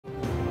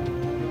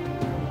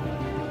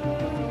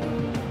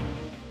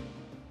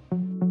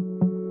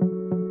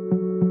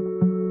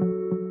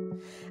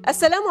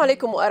السلام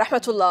عليكم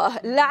ورحمة الله.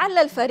 لعل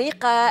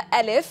الفريق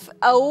ألف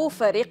أو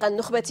فريق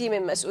النخبة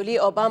من مسؤولي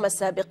أوباما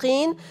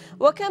السابقين،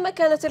 وكما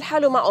كانت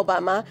الحال مع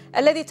أوباما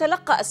الذي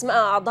تلقى أسماء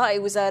أعضاء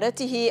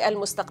وزارته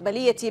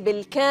المستقبلية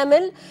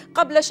بالكامل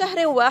قبل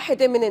شهر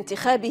واحد من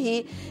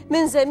انتخابه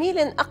من زميل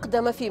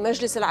أقدم في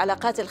مجلس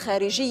العلاقات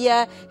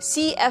الخارجية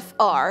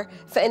CFR،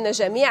 فإن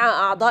جميع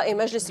أعضاء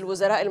مجلس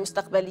الوزراء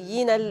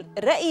المستقبليين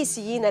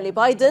الرئيسيين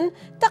لبايدن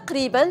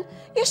تقريبا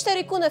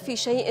يشتركون في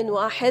شيء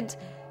واحد،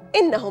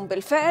 إنهم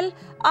بالفعل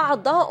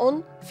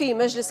أعضاء في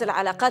مجلس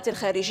العلاقات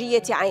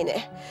الخارجية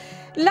عينه.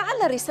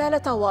 لعل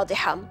الرسالة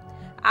واضحة: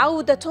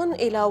 عودة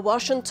إلى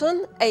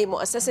واشنطن، أي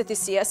مؤسسة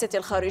السياسة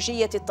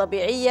الخارجية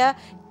الطبيعية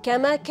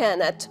كما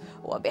كانت،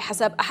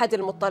 وبحسب أحد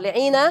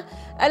المطلعين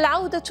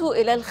العودة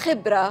إلى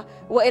الخبرة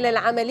وإلى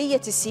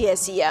العملية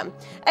السياسية،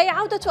 أي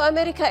عودة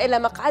أمريكا إلى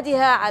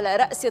مقعدها على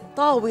رأس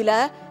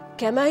الطاولة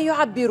كما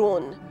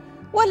يعبرون.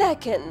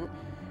 ولكن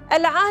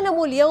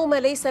العالم اليوم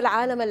ليس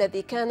العالم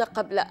الذي كان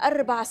قبل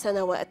 4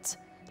 سنوات.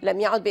 لم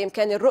يعد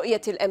بإمكان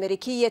الرؤية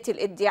الأمريكية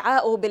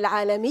الادعاء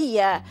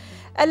بالعالمية.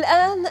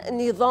 الآن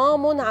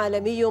نظام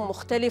عالمي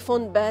مختلف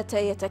بات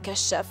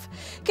يتكشف.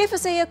 كيف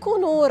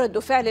سيكون رد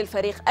فعل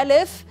الفريق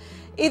ألف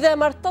إذا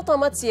ما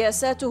ارتطمت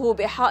سياساته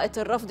بحائط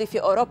الرفض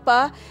في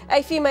أوروبا،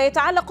 أي فيما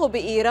يتعلق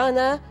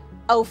بإيران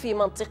أو في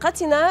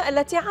منطقتنا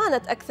التي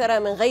عانت أكثر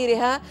من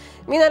غيرها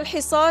من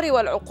الحصار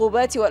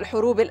والعقوبات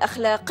والحروب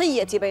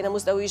الأخلاقية بين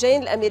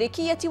مزدوجين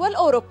الأمريكية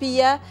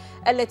والأوروبية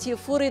التي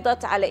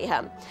فرضت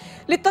عليها؟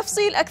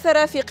 للتفصيل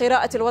أكثر في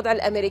قراءة الوضع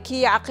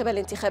الأمريكي عقب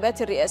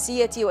الانتخابات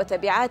الرئاسية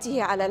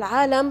وتبعاته على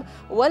العالم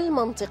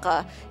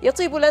والمنطقة،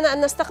 يطيب لنا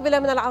أن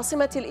نستقبل من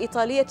العاصمة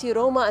الإيطالية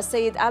روما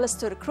السيد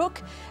ألستر كروك،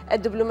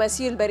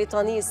 الدبلوماسي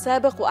البريطاني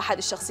السابق وأحد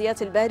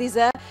الشخصيات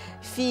البارزة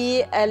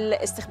في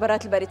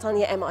الاستخبارات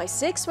البريطانية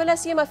MI6 ولا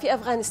سيما في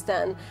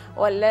أفغانستان،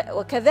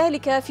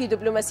 وكذلك في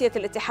دبلوماسية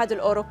الاتحاد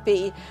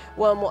الأوروبي،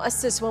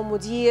 ومؤسس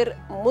ومدير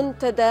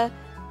منتدى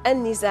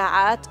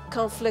النزاعات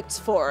Conflict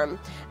Forum.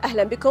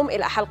 أهلا بكم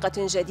إلى حلقة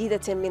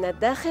جديدة من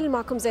الداخل،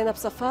 معكم زينب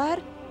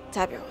صفار،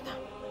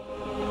 تابعونا.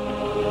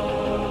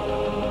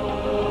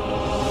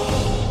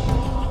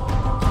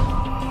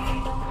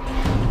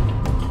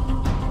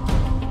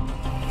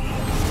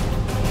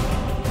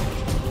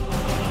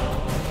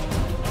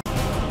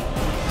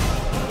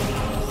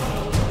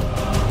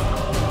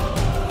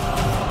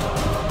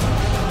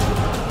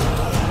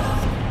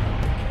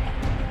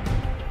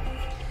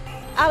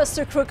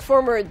 Alistair Crook,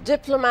 former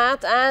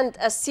diplomat and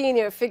a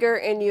senior figure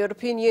in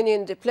European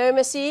Union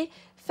diplomacy,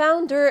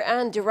 founder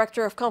and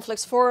director of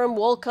Conflicts Forum.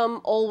 Welcome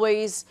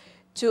always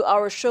to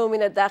our show,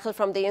 من الداخل,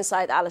 from the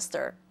inside,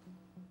 Alistair.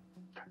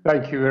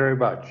 Thank you very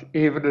much.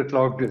 Even at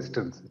long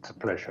distance, it's a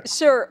pleasure.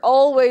 Sure,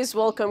 always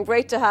welcome.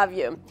 Great to have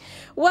you.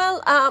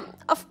 Well,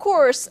 of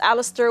course,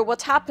 Alistair,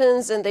 what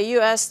happens in the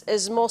US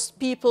is most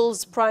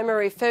people's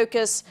primary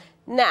focus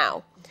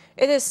now.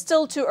 It is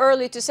still too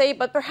early to say,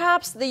 but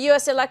perhaps the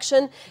US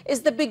election is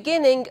the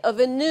beginning of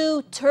a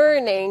new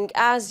turning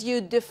as you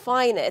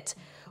define it.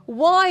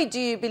 Why do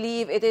you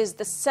believe it is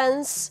the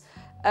sense,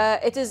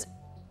 it is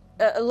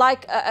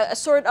like a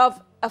sort of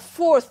a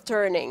fourth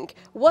turning?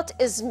 What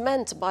is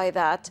meant by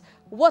that?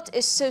 What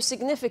is so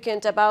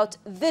significant about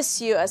this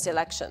US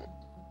election?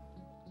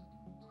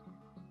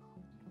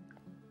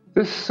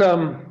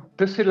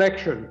 This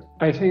election,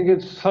 I think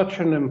it's such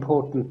an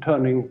important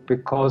turning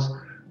because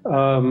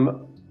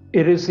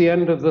it is the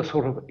end of the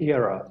sort of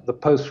era, the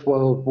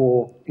post-World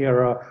War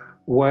era,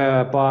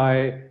 whereby,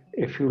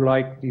 if you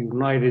like, the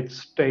United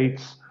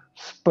States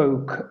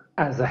spoke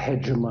as a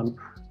hegemon,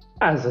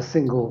 as a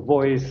single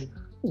voice,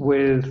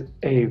 with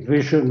a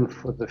vision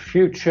for the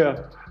future,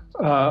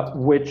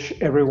 which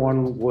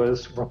everyone was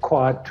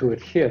required to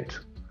adhere to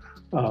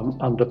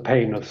under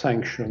pain of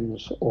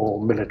sanctions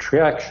or military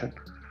action.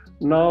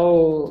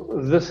 Now,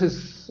 this is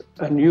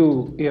a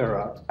new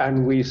era,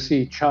 and we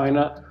see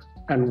China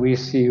and we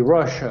see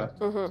Russia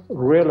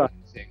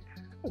realizing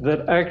that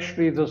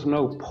actually there's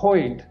no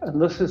point, and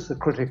this is the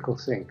critical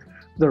thing,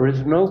 there is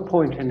no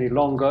point any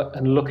longer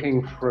in looking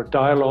for a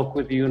dialogue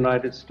with the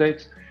United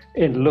States,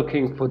 in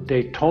looking for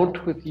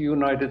détente with the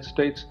United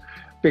States,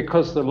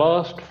 because the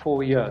last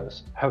 4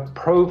 years have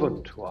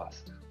proven to us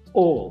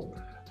all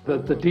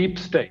that the deep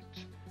state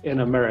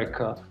in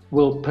America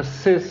will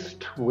persist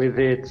with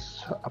its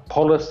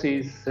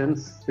policies since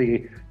the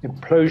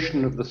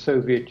implosion of the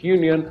Soviet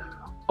Union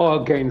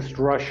against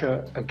Russia,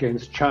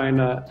 against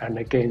China, and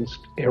against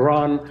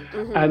Iran.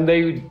 And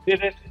they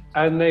did it,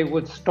 and they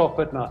would stop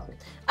at nothing.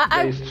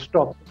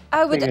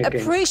 I would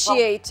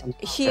appreciate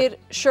here,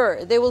 sure,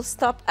 they will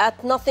stop at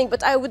nothing,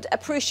 but I would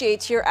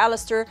appreciate here,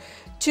 Alistair,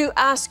 to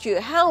ask you,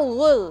 how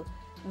will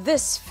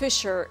this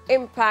fissure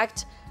impact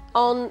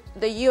on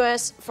the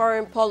US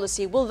foreign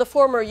policy? Will the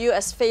former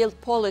US failed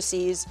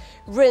policies,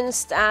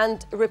 rinsed and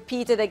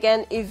repeated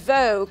again,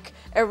 evoke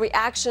a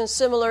reaction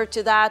similar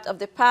to that of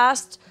the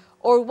past,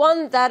 or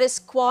one that is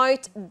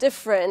quite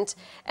different?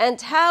 And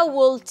how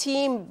will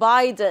Team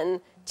Biden,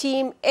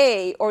 Team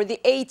A or the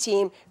A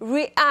team,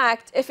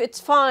 react if it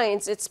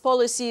finds its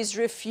policies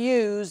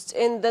refused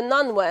in the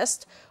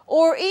non-West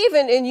or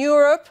even in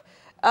Europe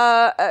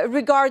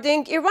regarding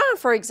Iran,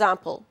 for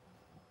example?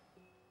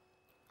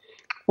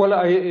 Well,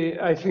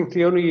 I think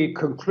the only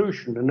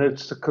conclusion, and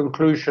it's the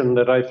conclusion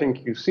that I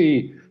think you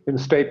see in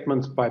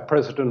statements by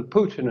President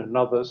Putin and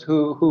others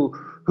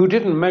who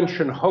didn't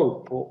mention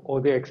hope or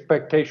the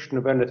expectation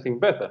of anything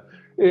better,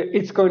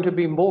 it's going to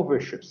be more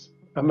vicious.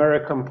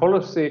 American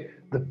policy,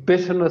 the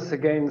bitterness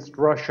against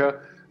Russia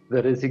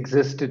that has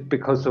existed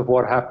because of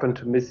what happened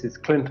to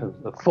Mrs. Clinton,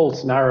 the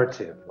false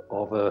narrative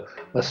of a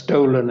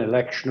stolen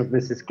election of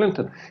Mrs.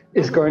 Clinton,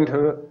 is going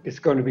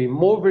to be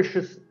more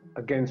vicious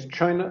against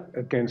China,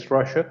 against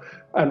Russia.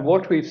 And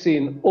what we've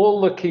seen,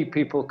 all the key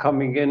people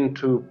coming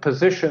into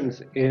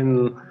positions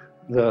in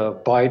the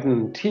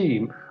Biden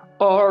team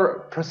are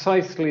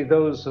precisely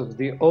those of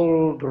the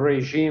old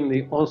regime,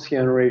 the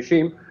ancien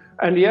regime.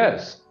 And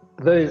yes,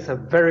 there is a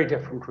very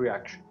different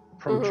reaction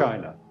from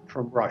China,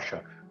 from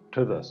Russia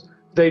to this.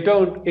 They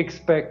don't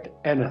expect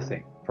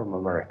anything from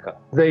America.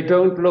 They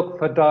don't look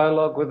for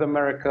dialogue with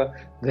America.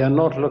 They're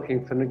not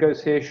looking for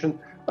negotiation.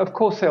 Of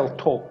course, they'll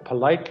talk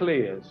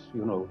politely as,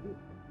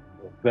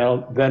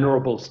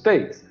 venerable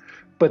states,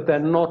 but they're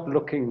not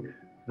looking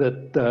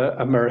that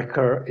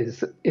America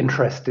is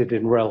interested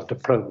in real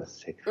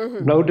diplomacy.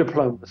 No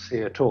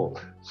diplomacy at all.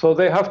 So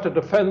they have to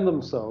defend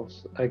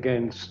themselves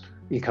against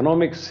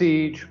economic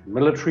siege,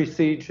 military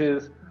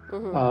sieges,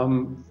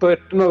 but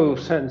no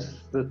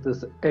sense that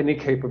there's any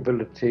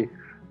capability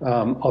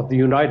of the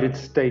United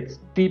States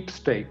deep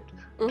state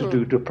to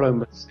do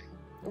diplomacy.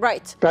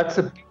 Right. That's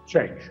a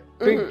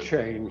big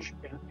change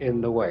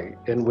in the way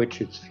in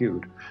which it's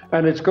viewed.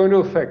 And it's going to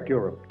affect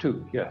Europe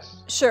too,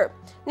 yes. Sure.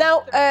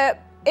 Now,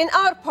 in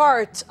our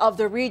part of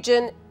the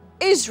region,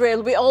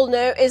 Israel, we all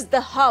know, is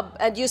the hub,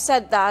 and you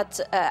said that,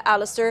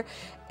 Alistair.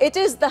 It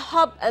is the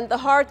hub and the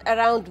heart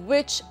around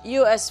which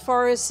U.S.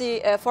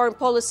 foreign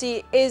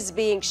policy is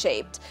being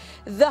shaped.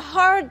 The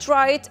hard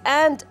right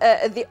and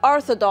the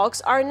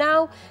orthodox are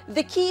now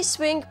the key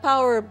swing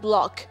power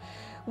bloc.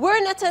 Were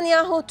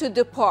Netanyahu to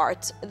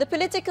depart, the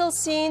political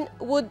scene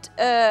would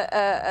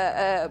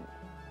the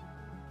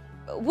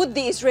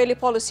Israeli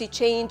policy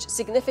change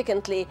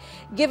significantly,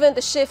 given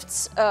the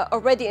shifts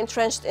already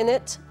entrenched in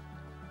it?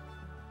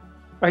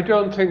 I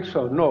don't think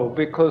so, no,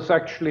 because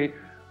actually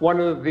one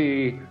of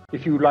the,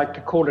 if you like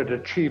to call it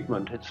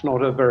achievement, it's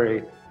not a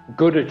very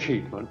good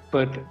achievement,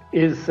 but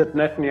is that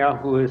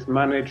Netanyahu has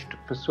managed to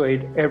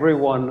persuade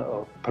everyone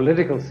of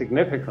political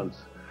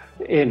significance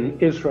in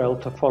Israel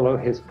to follow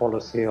his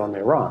policy on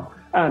Iran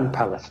and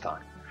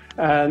Palestine.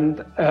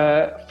 And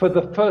for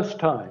the first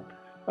time,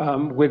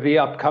 with the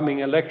upcoming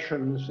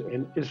elections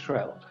in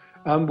Israel,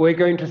 we're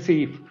going to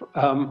see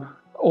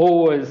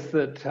always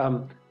that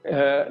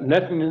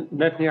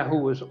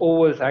Netanyahu was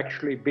always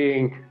actually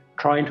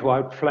trying to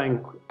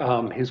outflank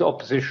his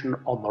opposition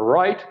on the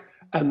right.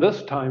 And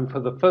this time, for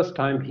the first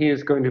time, he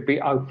is going to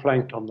be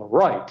outflanked on the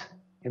right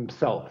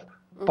himself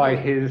by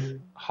his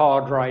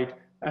hard right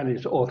and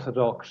his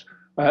orthodox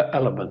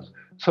elements.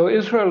 So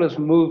Israel has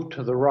moved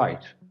to the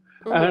right.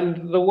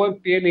 And there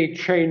won't be any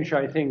change,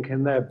 I think,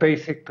 in their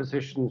basic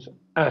positions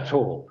at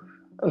all.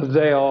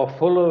 They are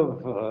full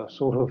of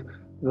sort of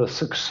the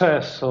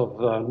success of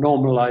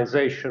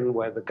normalization,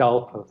 where the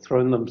Gulf have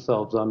thrown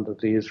themselves under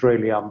the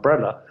Israeli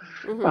umbrella.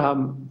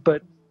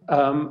 But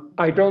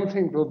I don't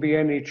think there'll be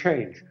any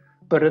change.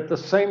 But at the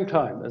same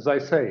time, as I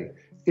say,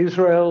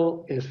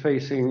 Israel is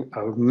facing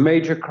a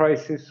major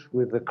crisis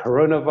with the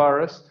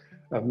coronavirus,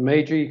 a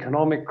major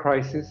economic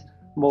crisis.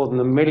 More than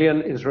 1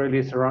 million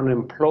Israelis are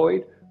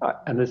unemployed,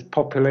 and its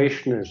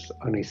population is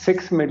only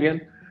 6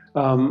 million.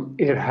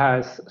 It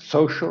has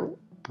social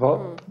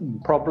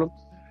problems.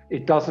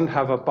 It doesn't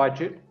have a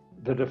budget.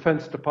 The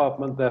Defense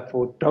Department,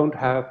 therefore, don't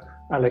have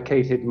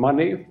allocated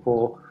money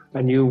for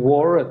a new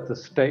war at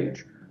this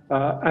stage,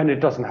 and it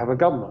doesn't have a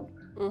government.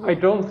 I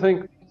don't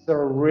think these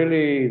are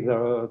really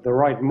the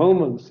right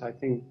moments. I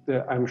think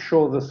I'm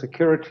sure the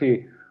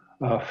security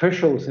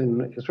officials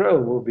in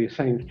Israel will be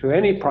saying to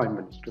any prime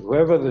minister,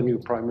 whoever the new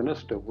prime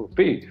minister will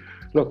be,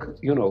 look,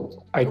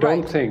 I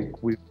don't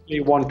think we really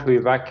want to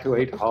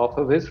evacuate half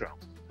of Israel.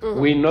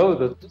 We know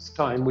that this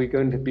time we're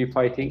going to be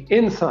fighting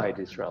inside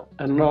Israel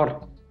and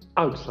not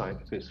outside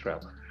of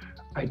Israel.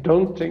 I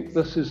don't think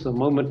this is the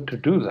moment to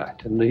do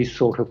that in these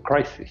sort of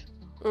crises.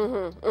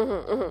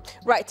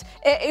 Right.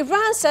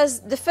 Iran says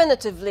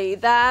definitively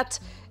that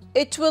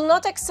it will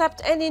not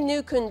accept any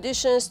new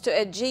conditions to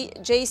a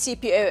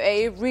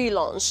JCPOA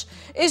relaunch.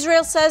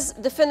 Israel says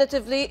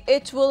definitively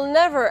it will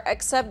never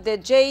accept the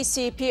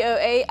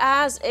JCPOA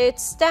as it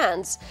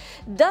stands.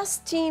 Does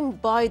Team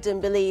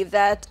Biden believe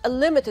that a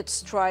limited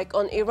strike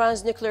on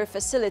Iran's nuclear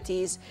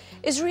facilities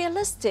is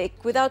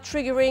realistic without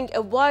triggering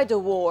a wider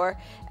war?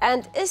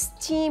 And is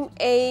Team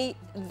A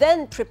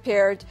then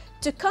prepared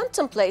to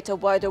contemplate a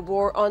wider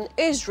war on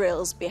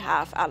Israel's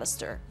behalf,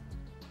 Alistair?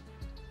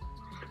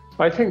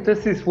 I think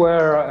this is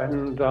where,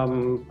 and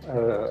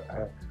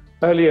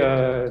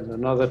earlier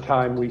another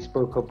time we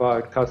spoke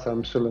about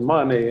Qasem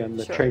Soleimani and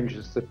the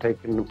changes that have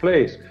taken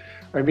place.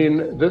 I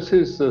mean, this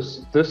is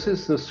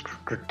the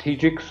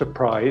strategic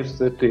surprise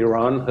that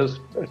Iran has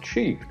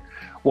achieved.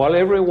 While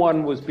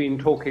everyone was been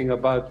talking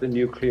about the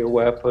nuclear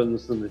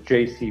weapons and the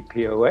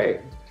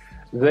JCPOA,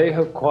 they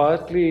have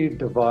quietly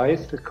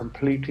devised a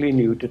completely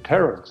new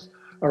deterrence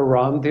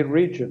around the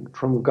region,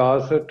 from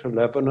Gaza to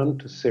Lebanon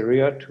to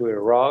Syria to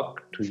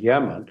Iraq to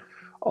Yemen,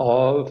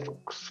 of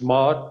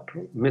smart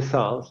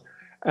missiles.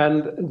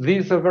 And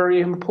these are very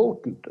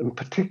important, and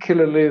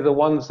particularly the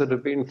ones that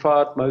have been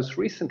fired most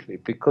recently,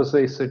 because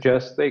they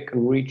suggest they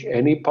can reach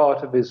any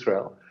part of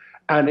Israel,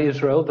 and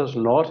Israel does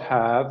not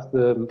have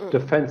the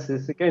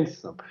defenses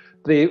against them.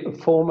 The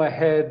former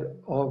head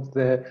of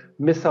the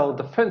missile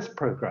defense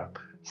program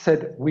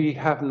said, we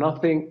have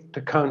nothing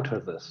to counter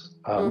this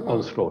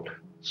onslaught.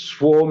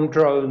 Swarm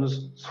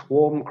drones,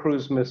 swarm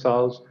cruise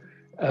missiles,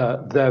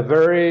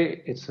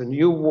 it's a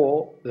new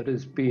war that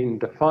is being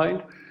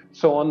defined.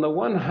 So on the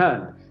one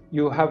hand,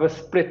 you have a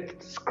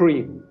split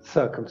screen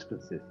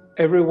circumstances.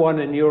 Everyone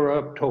in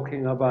Europe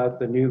talking about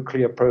the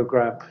nuclear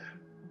program.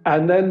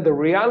 And then the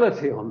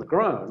reality on the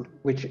ground,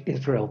 which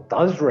Israel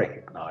does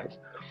recognize,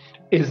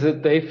 is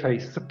that they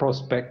face the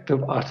prospect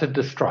of utter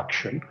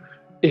destruction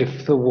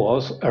if there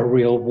was a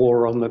real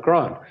war on the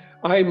ground.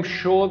 I'm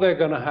sure they're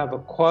going to have a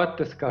quiet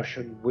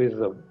discussion with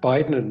the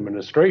Biden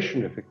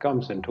administration if it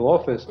comes into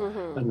office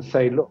and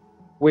say, look,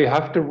 we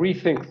have to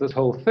rethink this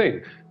whole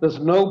thing. There's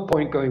no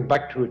point going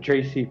back to a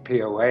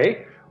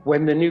JCPOA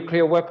when the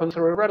nuclear weapons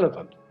are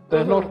irrelevant.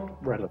 They're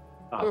not relevant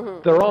now.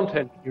 There aren't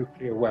any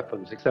nuclear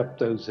weapons except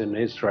those in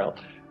Israel,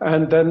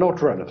 and they're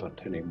not relevant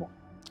anymore.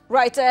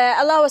 Right.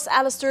 Allow us,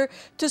 Alistair,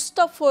 to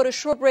stop for a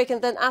short break,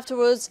 and then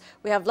afterwards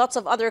we have lots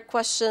of other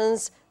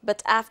questions.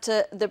 But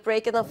after the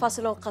break, إذا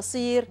فاصل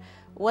قصير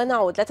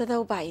ونعود. لا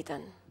تذهبوا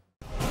بعيدا.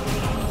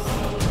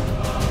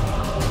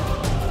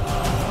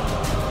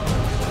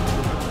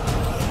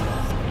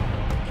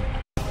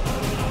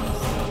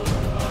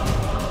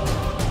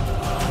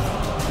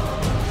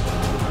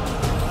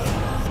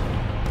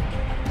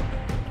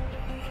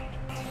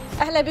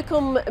 أهلا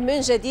بكم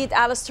من جديد.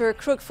 Alistair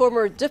Crook,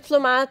 former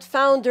diplomat,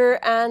 founder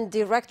and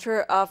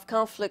director of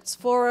Conflicts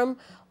Forum.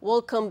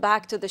 Welcome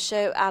back to the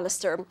show,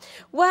 Alistair.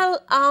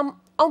 Well,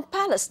 on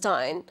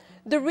Palestine,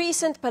 the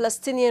recent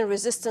Palestinian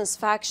resistance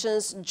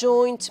factions'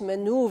 joint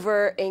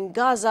maneuver in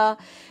Gaza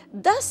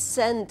does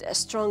send a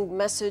strong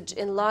message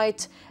in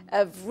light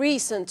of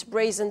recent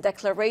brazen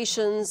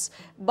declarations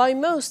by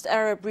most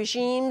Arab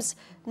regimes,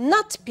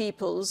 not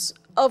peoples,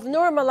 of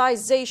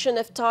normalization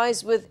of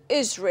ties with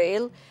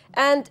Israel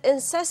and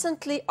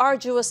incessantly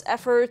arduous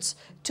efforts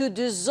to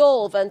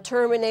dissolve and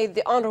terminate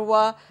the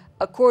UNRWA,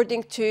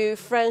 according to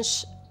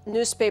French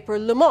newspaper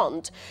Le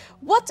Monde.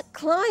 What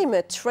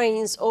climate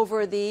reigns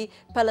over the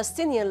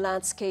Palestinian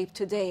landscape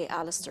today,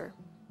 Alistair?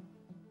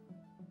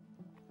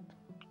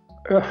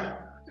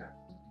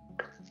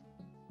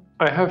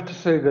 I have to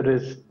say that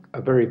it's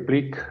a very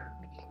bleak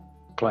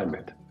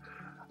climate.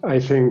 I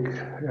think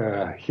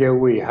here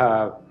we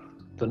have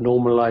the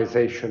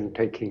normalization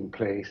taking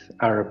place,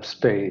 Arab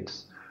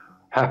states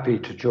happy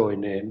to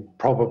join in,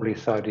 probably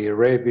Saudi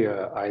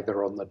Arabia,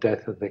 either on the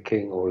death of the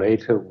king or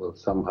later, will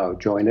somehow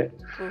join it.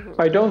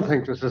 I don't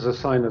think this is a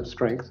sign of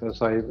strength,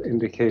 as I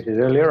indicated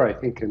earlier. I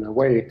think in a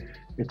way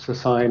it's a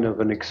sign of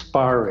an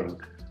expiring,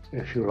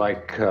 if you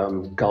like,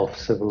 Gulf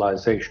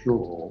civilization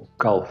or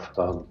Gulf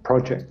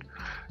project.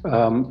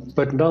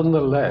 But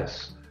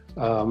nonetheless,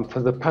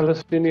 for the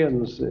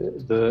Palestinians,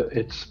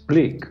 it's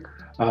bleak.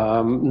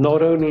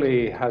 Not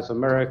only has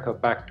America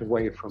backed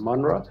away from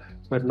UNRWA,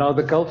 but now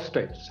the Gulf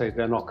states say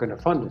they're not going to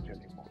fund it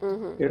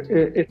anymore.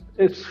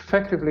 It's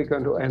effectively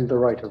going to end the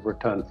right of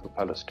return for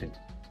Palestinians.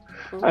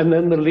 And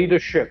then the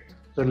leadership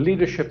in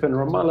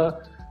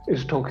Ramallah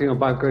is talking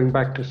about going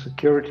back to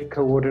security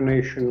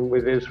coordination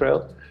with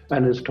Israel,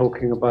 and is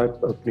talking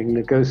about opening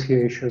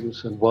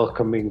negotiations and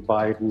welcoming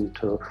Biden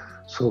to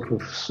sort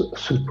of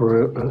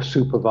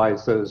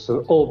supervise those,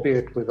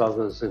 albeit with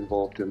others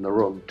involved in the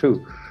room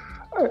too.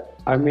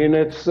 I mean,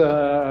 it's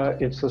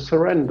a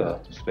surrender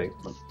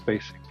statement,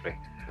 basically.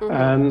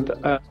 And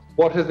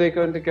what are they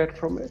going to get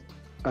from it?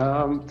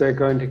 They're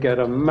going to get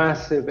a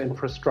massive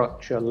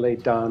infrastructure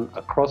laid down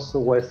across the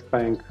West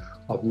Bank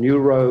of new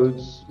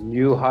roads,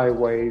 new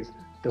highways,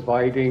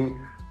 dividing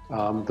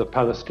the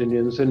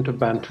Palestinians into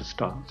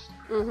Bantustans.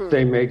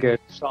 They may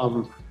get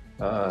some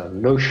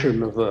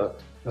notion of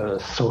a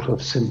sort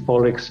of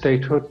symbolic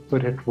statehood,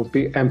 but it will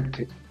be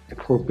empty.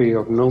 It will be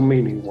of no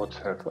meaning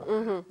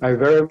whatsoever. I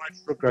very much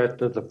regret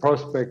that the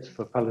prospects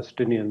for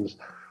Palestinians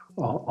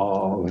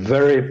are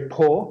very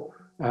poor,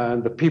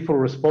 and the people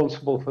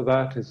responsible for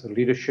that is the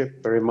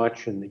leadership very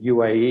much in the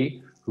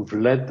UAE, who've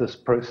led this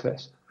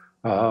process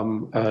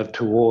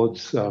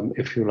towards,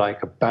 if you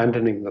like,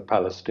 abandoning the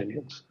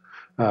Palestinians.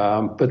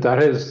 But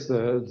that is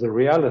the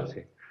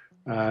reality,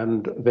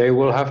 and they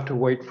will have to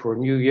wait for a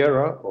new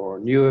era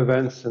or new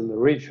events in the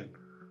region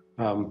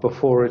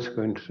before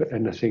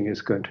anything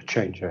is going to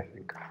change, I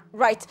think.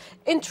 Right.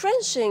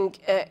 Entrenching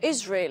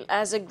Israel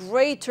as a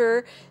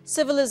greater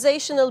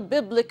civilizational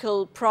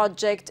biblical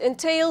project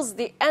entails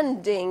the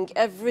ending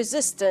of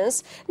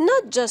resistance,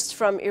 not just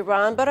from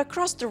Iran, but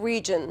across the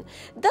region.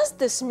 Does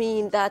this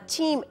mean that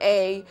Team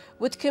A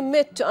would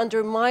commit to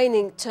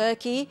undermining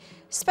Turkey,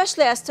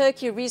 especially as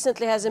Turkey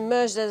recently has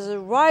emerged as a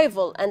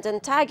rival and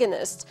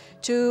antagonist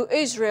to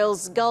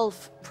Israel's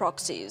Gulf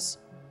proxies?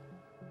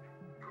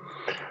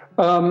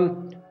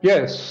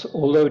 Yes,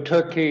 although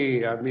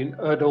Turkey,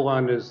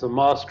 Erdogan is the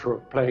master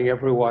of playing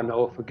everyone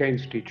off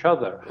against each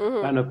other.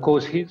 And of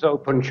course, he's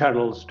opened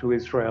channels to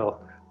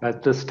Israel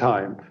at this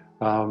time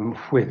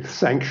with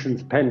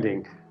sanctions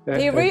pending.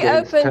 He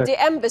reopened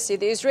the embassy,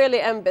 the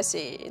Israeli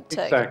embassy in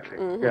Turkey. Exactly,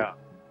 yeah,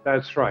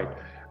 that's right.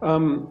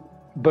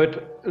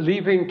 But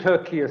leaving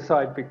Turkey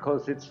aside,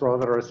 because it's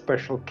rather a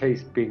special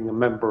case being a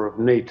member of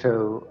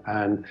NATO,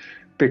 and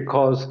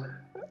because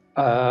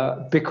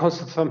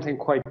of something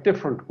quite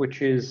different,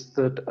 which is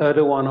that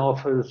Erdogan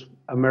offers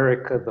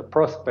America the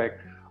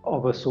prospect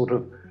of a sort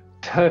of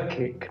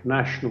Turkic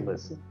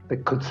nationalism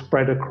that could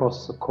spread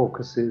across the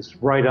Caucasus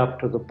right up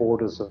to the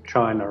borders of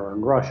China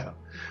and Russia.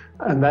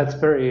 And that's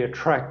very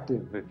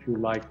attractive, if you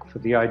like, for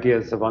the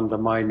ideas of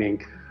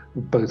undermining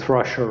both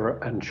Russia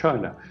and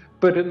China.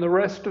 But in the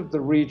rest of the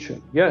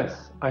region,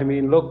 yes,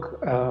 look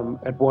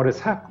at what is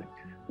happening.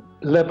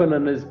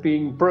 Lebanon is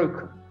being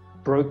broken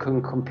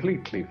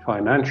completely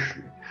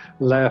financially,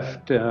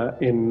 left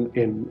in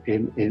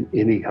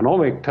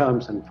economic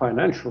terms and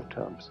financial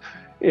terms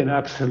in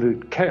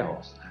absolute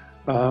chaos.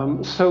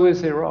 So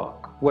is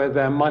Iraq, where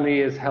their money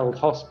is held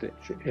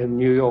hostage in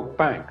New York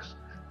banks.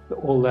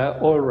 All their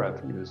oil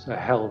revenues are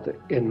held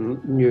in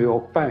New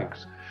York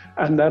banks,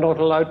 and they're not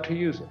allowed to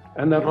use it,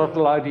 and they're not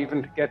allowed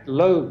even to get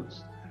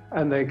loans.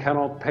 And they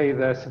cannot pay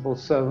their civil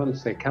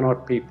servants, they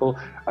cannot people.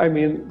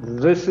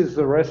 This is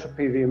the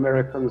recipe the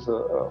Americans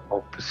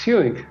are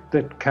pursuing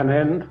that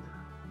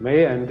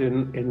may end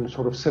in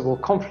sort of civil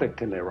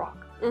conflict in Iraq.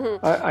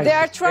 They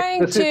are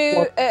trying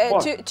to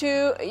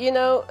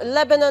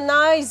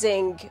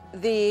Lebanonizing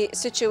the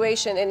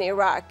situation in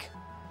Iraq.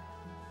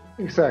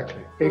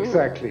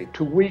 Exactly.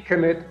 To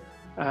weaken it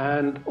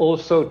and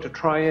also to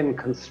try and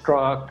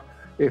construct,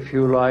 if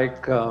you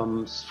like,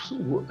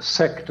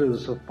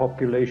 sectors of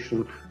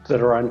population that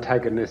are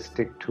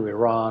antagonistic to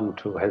Iran,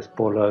 to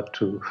Hezbollah,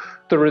 to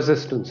the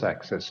resistance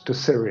axis, to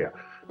Syria.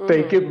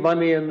 They give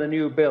money in the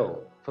new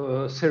bill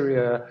for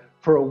Syria,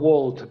 for a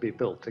wall to be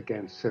built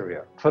against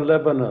Syria, for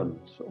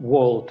Lebanon's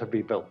wall to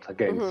be built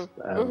against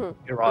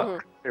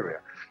Iraq, Syria.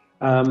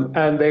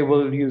 And they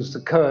will use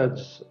the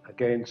Kurds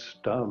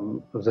against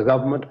the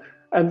government.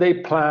 And they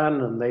plan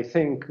and they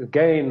think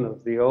again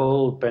of the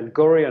old Ben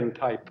Gurion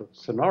type of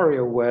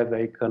scenario where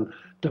they can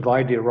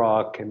divide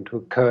Iraq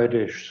into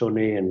Kurdish,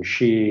 Sunni, and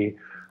Shia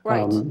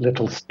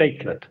little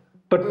statelet,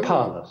 but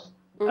powerless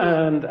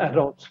and at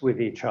odds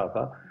with each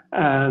other,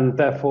 and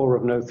therefore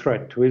of no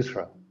threat to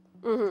Israel.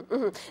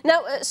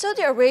 Now,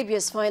 Saudi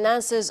Arabia's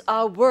finances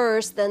are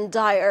worse than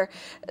dire.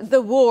 The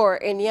war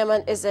in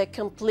Yemen is a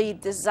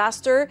complete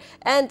disaster,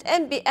 and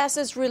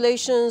MBS's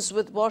relations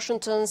with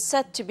Washington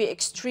set to be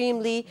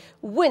extremely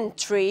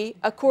wintry,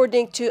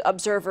 according to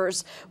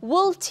observers.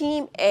 Will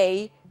Team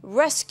A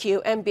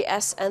rescue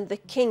MBS and the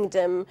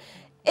kingdom?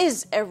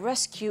 Is a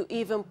rescue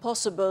even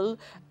possible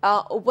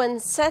when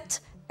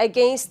set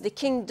against the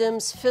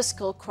kingdom's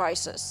fiscal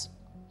crisis?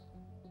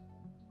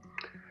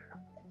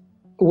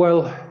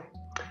 Well,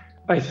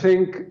 I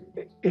think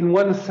in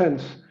one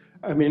sense,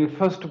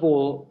 first of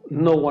all,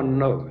 no one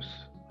knows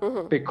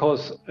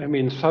because,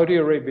 Saudi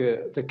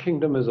Arabia, the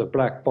kingdom is a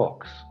black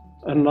box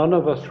and none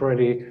of us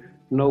really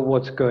know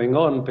what's going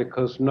on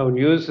because no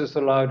news is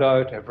allowed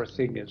out,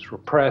 everything is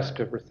repressed,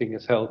 everything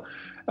is held.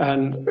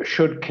 And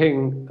should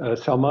King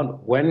Salman,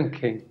 when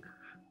King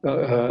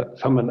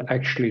Salman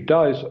actually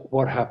dies,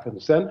 what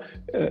happens then?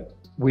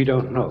 We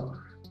don't know.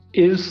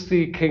 Is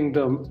the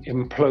kingdom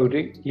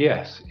imploding?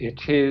 Yes,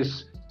 it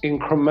is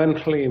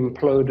incrementally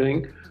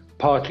imploding,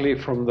 partly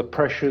from the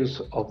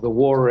pressures of the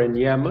war in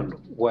Yemen,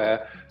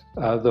 where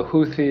the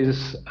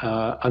Houthis,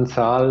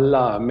 Ansar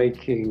Allah, are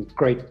making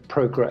great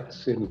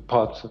progress in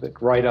parts of it,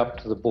 right up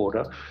to the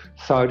border.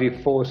 Saudi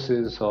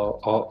forces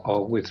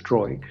are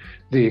withdrawing.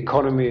 The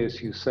economy,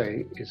 as you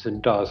say, is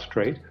in dire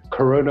strait.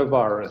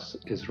 Coronavirus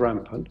is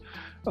rampant.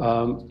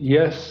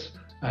 Yes,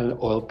 and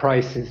oil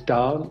price is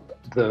down.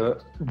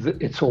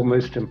 It's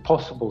almost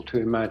impossible to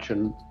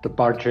imagine the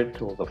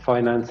budget or the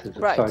finances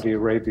of Saudi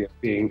Arabia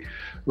being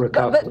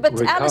recovered. But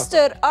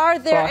Alistair, are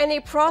there any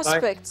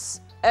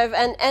prospects of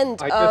an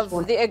end of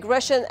the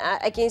aggression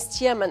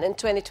against Yemen in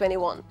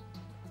 2021?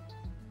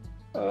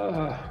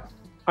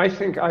 I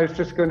think I was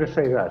just going to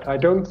say that. I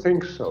don't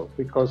think so,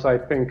 because I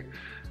think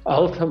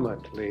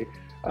ultimately,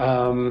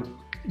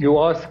 you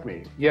ask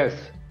me, yes,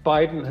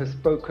 Biden has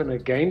spoken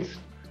against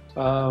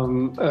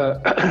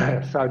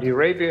Saudi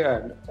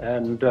Arabia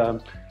and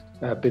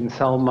bin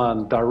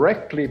Salman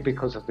directly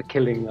because of the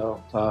killing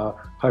of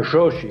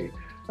Khashoggi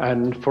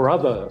and for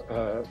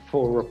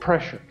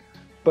repression.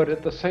 But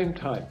at the same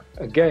time,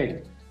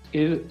 again,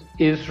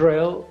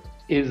 Israel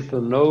is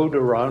the node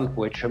around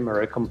which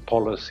American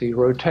policy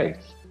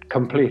rotates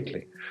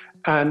completely.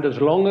 And as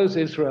long as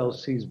Israel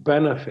sees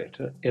benefit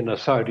in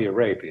Saudi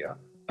Arabia,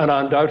 and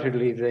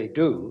undoubtedly they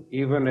do,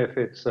 even if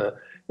it's,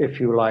 if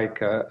you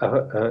like,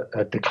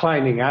 a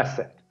declining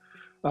asset,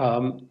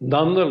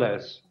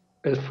 nonetheless,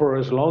 for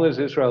as long as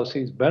Israel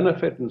sees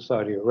benefit in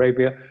Saudi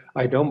Arabia,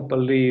 I don't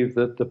believe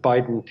that the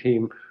Biden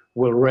team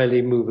will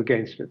really move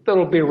against it.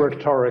 There'll be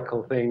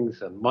rhetorical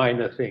things and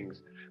minor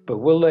things, but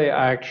will they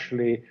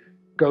actually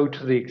go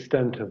to the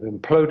extent of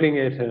imploding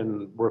it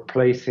and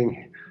replacing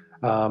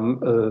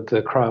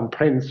the Crown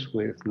Prince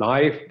with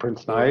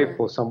Prince Naif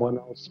or someone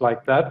else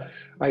like that?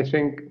 I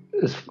think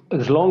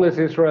as long as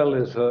Israel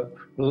is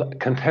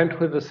content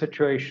with the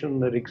situation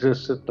that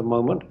exists at the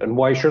moment, and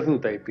why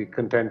shouldn't they be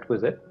content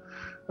with it,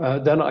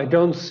 then I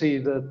don't see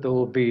that there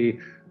will be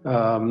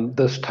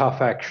this tough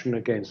action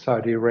against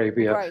Saudi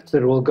Arabia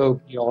that will go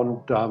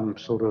beyond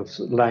sort of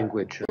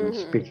language and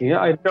speaking.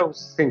 I don't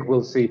think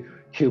we'll see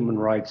human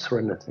rights or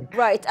anything.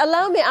 Right.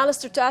 Allow me,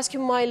 Alistair, to ask you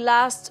my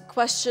last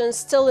question,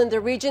 still in the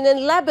region.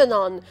 In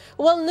Lebanon,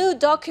 well, new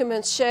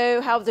documents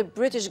show how the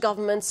British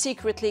government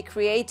secretly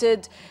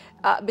created,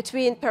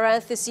 between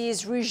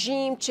parentheses,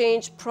 regime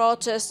change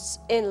protests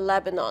in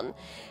Lebanon.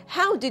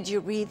 How did you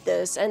read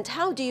this, and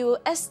how do you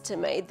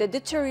estimate the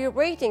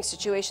deteriorating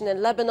situation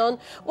in Lebanon?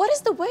 What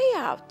is the way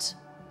out?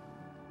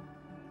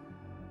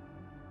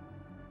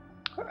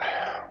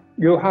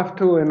 You have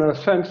to, in a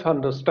sense,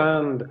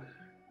 understand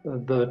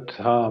that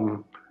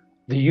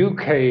the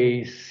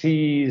UK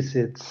sees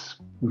its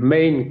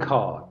main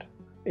card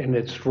in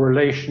its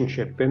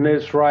relationship, in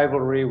its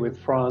rivalry with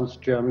France,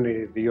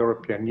 Germany, the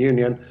European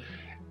Union,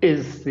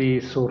 is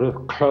the sort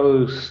of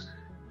close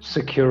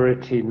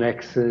security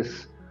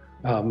nexus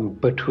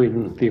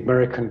between the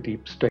American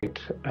deep state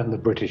and the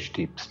British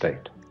deep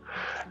state.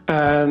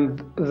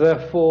 And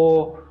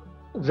therefore,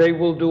 they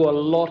will do a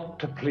lot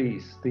to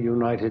please the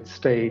United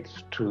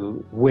States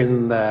to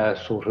win their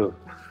sort of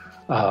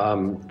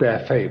their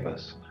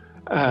favors.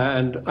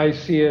 And I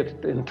see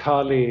it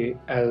entirely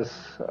as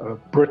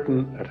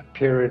Britain at a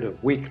period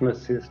of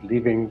weaknesses,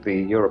 leaving the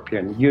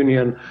European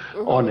Union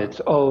on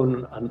its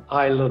own, an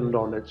island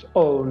on its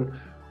own,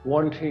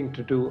 wanting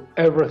to do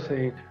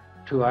everything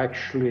to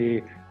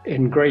actually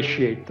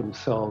ingratiate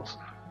themselves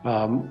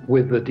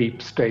with the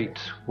deep state,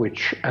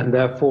 and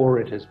therefore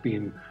it has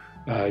been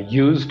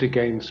used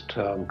against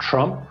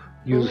Trump,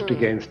 used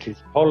against his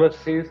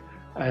policies,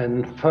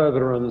 and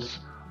furtherance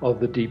of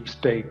the deep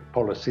state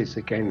policies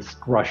against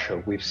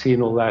Russia. We've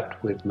seen all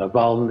that with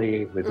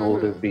Navalny, with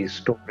all of these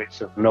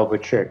stories of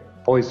Novichok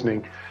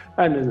poisoning,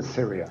 and in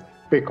Syria,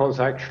 because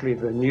actually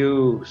the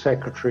new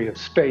Secretary of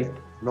State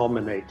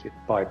nominated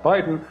by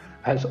Biden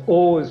has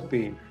always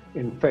been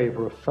in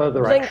favor of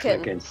further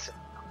action against Syria.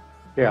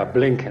 Yeah,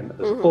 Blinken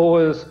has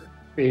always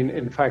been,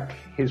 in fact,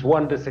 his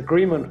one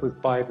disagreement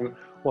with Biden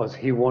was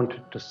he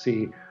wanted to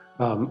see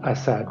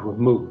Assad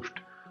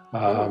removed.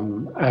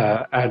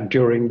 And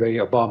during the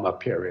Obama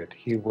period,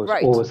 he was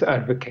always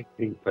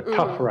advocating for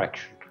tougher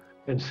action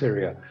in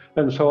Syria.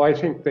 And so I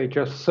think they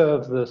just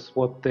serve this,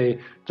 what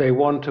they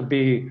want to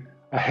be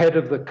ahead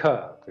of the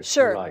curve, if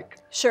you like,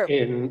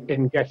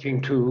 in getting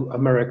to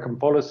American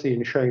policy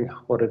and showing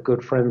what a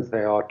good friends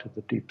they are to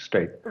the deep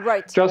state.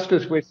 Just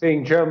as we're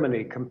seeing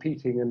Germany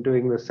competing and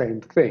doing the same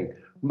thing,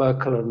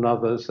 Merkel and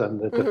others and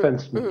the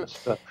defense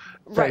minister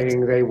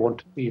saying they want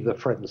to be the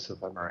friends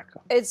of America.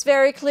 It's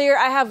very clear.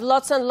 I have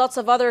lots and lots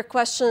of other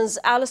questions,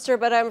 Alistair,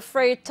 but I'm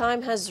afraid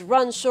time has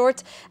run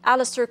short.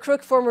 Alistair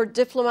Kruik, former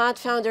diplomat,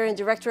 founder and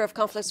director of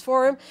Conflicts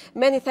Forum,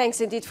 many thanks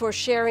indeed for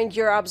sharing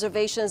your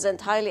observations and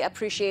highly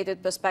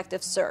appreciated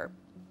perspectives, sir.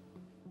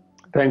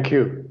 Thank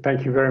you.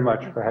 Thank you very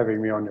much for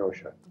having me on your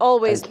show.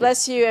 Always.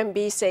 Bless you and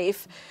be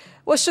safe.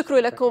 والشكر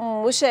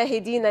لكم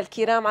مشاهدينا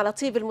الكرام على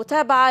طيب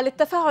المتابعة.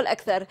 للتفاعل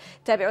أكثر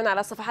تابعونا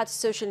على صفحات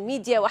السوشيال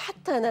ميديا،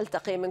 وحتى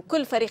نلتقي من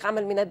كل فريق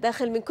عمل من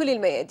الداخل من كل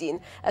الميادين.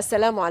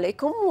 السلام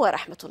عليكم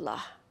ورحمة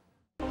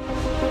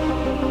الله.